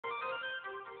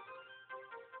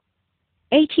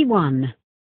81.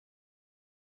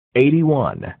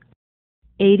 81.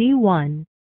 81.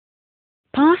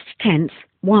 Past tense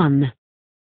 1.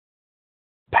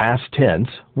 Past tense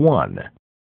 1.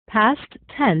 Past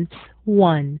tense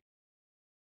 1.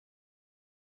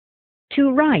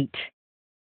 To write.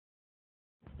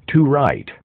 To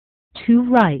write. To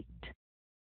write.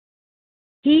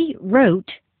 He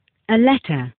wrote a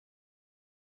letter.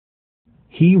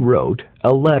 He wrote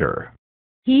a letter.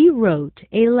 He wrote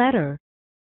a letter.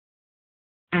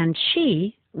 And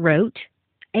she wrote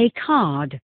a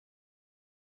card.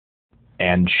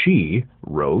 And she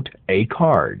wrote a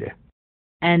card.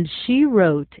 And she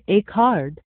wrote a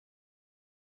card.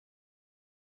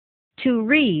 To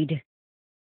read.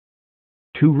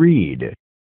 To read.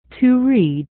 To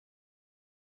read.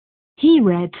 He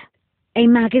read a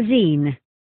magazine.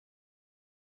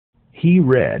 He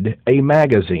read a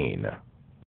magazine.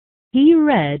 He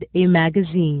read a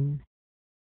magazine.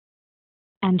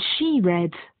 And she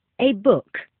read a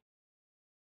book.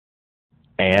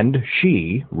 And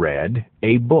she read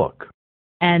a book.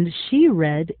 And she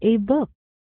read a book.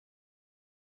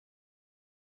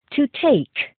 To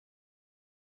take.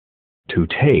 To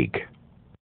take.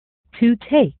 To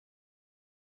take.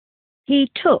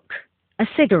 He took a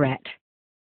cigarette.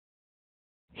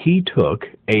 He took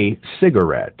a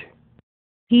cigarette.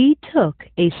 He took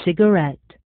a cigarette.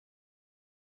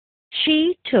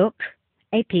 She took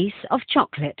a piece of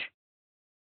chocolate.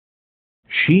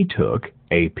 She took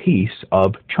a piece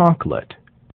of chocolate.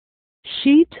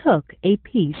 She took a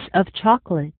piece of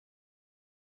chocolate.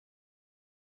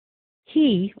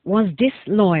 He was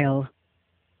disloyal,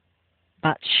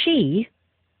 but she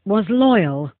was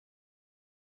loyal.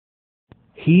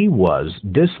 He was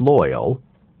disloyal,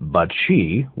 but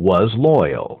she was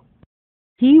loyal.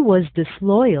 He was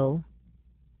disloyal,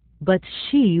 but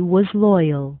she was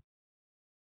loyal.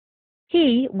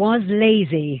 He was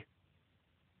lazy,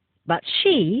 but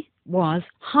she was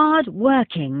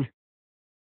hard-working.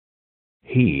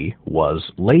 He was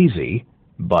lazy,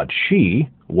 but she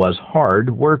was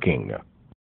hard-working.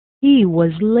 He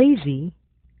was lazy,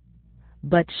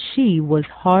 but she was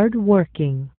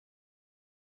hard-working.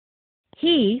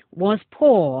 He was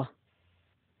poor,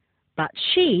 but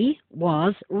she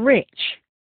was rich.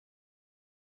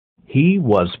 He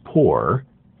was poor,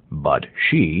 but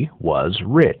she was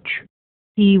rich.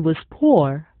 He was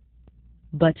poor,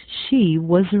 but she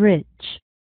was rich.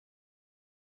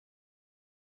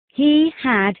 He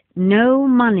had no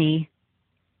money,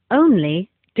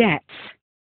 only debts.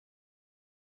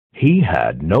 He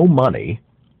had no money,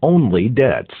 only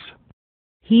debts.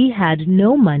 He had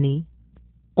no money,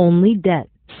 only debts.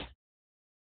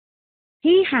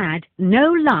 He had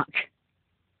no luck,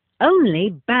 only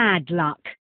bad luck.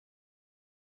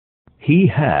 He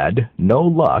had no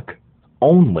luck,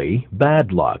 only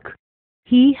bad luck.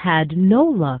 He had no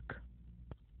luck,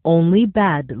 only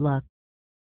bad luck.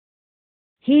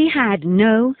 He had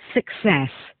no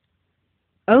success,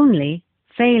 only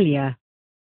failure.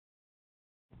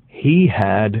 He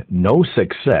had no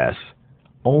success,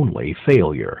 only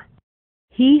failure.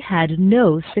 He had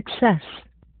no success,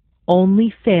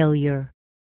 only failure.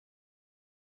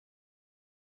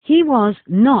 He was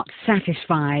not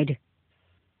satisfied,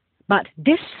 but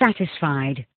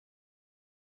dissatisfied.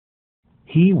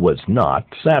 He was not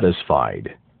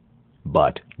satisfied,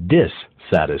 but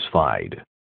dissatisfied.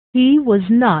 He was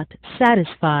not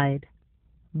satisfied,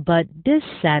 but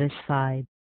dissatisfied.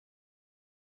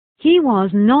 He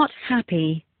was not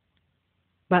happy,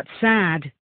 but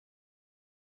sad.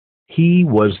 He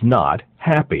was not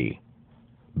happy,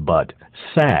 but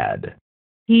sad.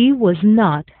 He was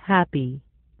not happy,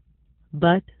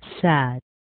 but sad.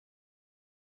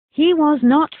 He was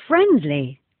not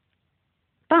friendly,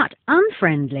 but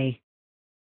unfriendly.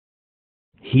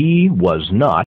 He was not